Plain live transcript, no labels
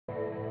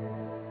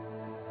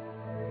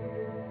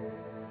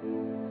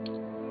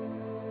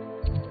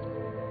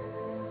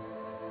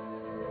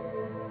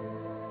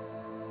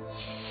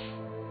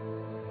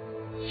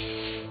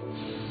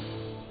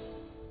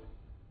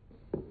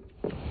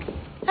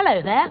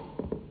Hello there.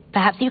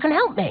 Perhaps you can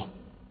help me.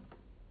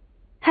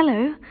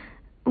 Hello.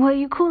 Were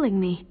you calling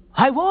me?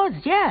 I was,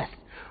 yes.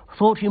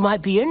 Thought you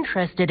might be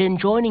interested in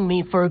joining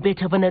me for a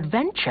bit of an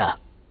adventure.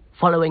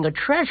 Following a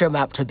treasure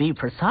map, to be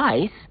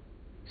precise.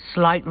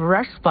 Slight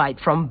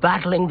respite from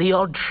battling the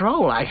odd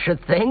troll, I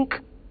should think.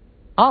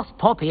 Asked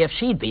Poppy if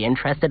she'd be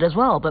interested as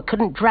well, but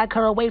couldn't drag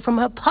her away from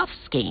her puff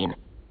skein.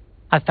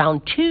 I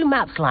found 2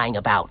 maps lying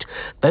about,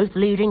 both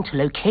leading to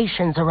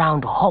locations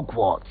around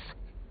Hogwarts.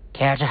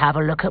 Care to have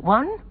a look at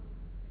one?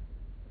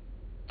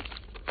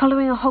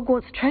 Following a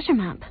Hogwarts treasure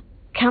map.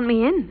 Count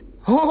me in.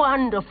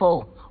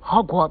 Wonderful.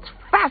 Hogwarts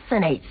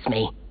fascinates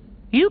me.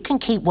 You can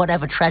keep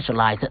whatever treasure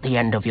lies at the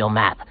end of your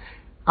map.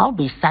 I'll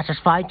be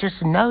satisfied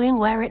just knowing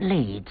where it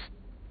leads.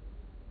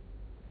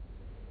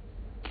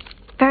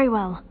 Very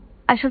well.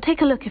 I shall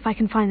take a look if I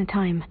can find the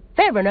time.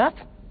 Fair enough.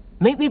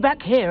 Meet me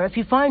back here if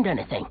you find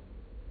anything.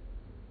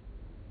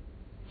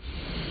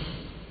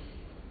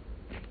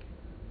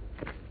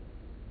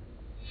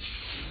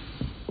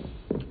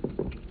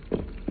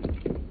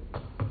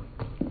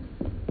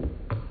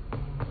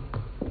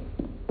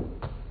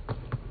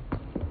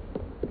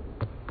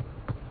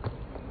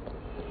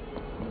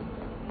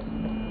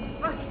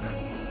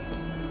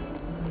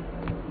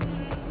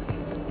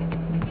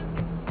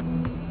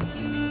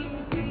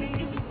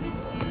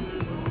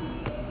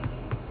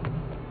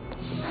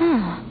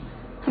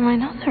 A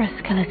rhinoceros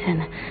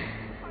skeleton.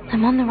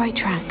 I'm on the right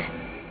track.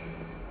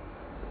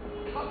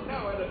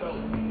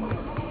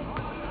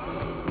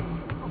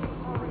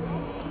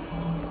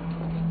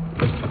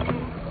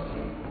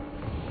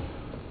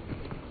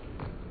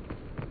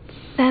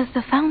 There's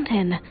the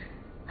fountain.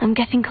 I'm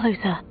getting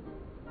closer.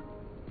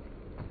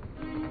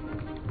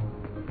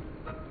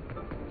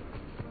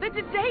 The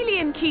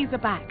Daedalian keys are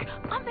back.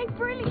 Aren't they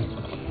brilliant?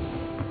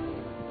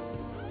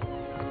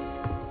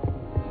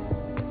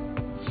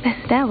 This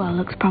stairwell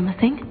looks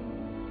promising.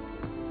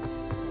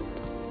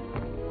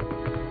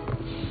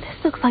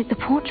 This looks like the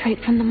portrait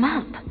from the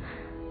map.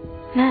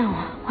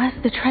 Now, where's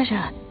the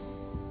treasure?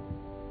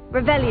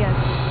 Revelio.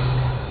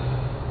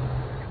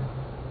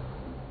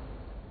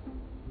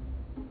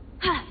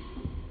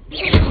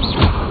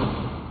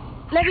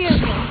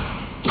 Levioso.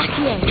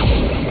 Accio.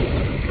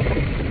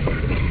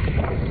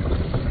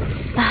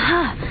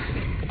 Aha!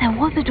 There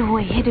was a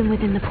doorway hidden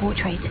within the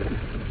portrait.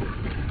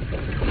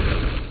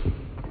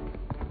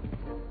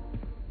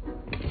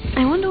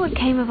 I wonder what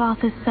came of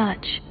Arthur's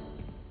search.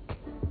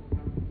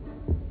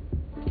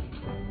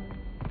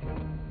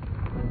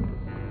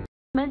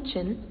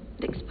 Mention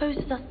that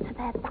exposes us to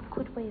their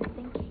backward way of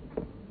thinking.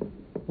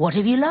 What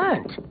have you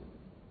learned?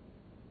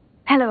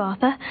 Hello,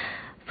 Arthur.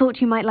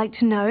 Thought you might like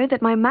to know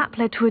that my map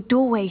led to a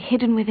doorway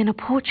hidden within a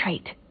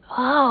portrait.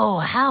 Oh,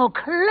 how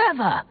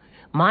clever!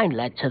 Mine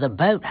led to the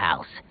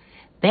boathouse.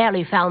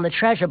 Barely found the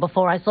treasure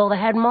before I saw the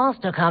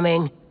headmaster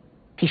coming.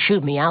 He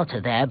shooed me out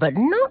of there, but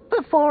not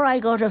before I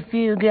got a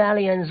few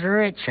galleons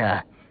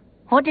richer.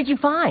 What did you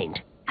find?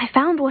 I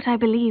found what I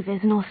believe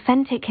is an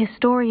authentic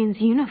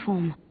historian's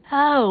uniform.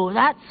 Oh,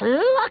 that's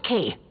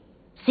lucky.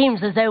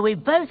 Seems as though we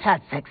both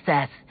had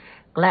success.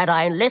 Glad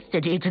I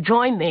enlisted you to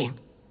join me.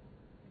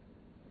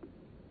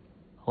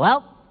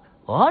 Well,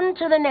 on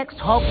to the next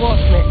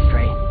Hogwarts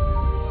mystery.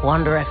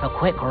 Wonder if a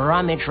quick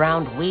rummage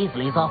round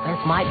Weasley's office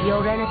might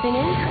yield anything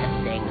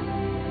interesting.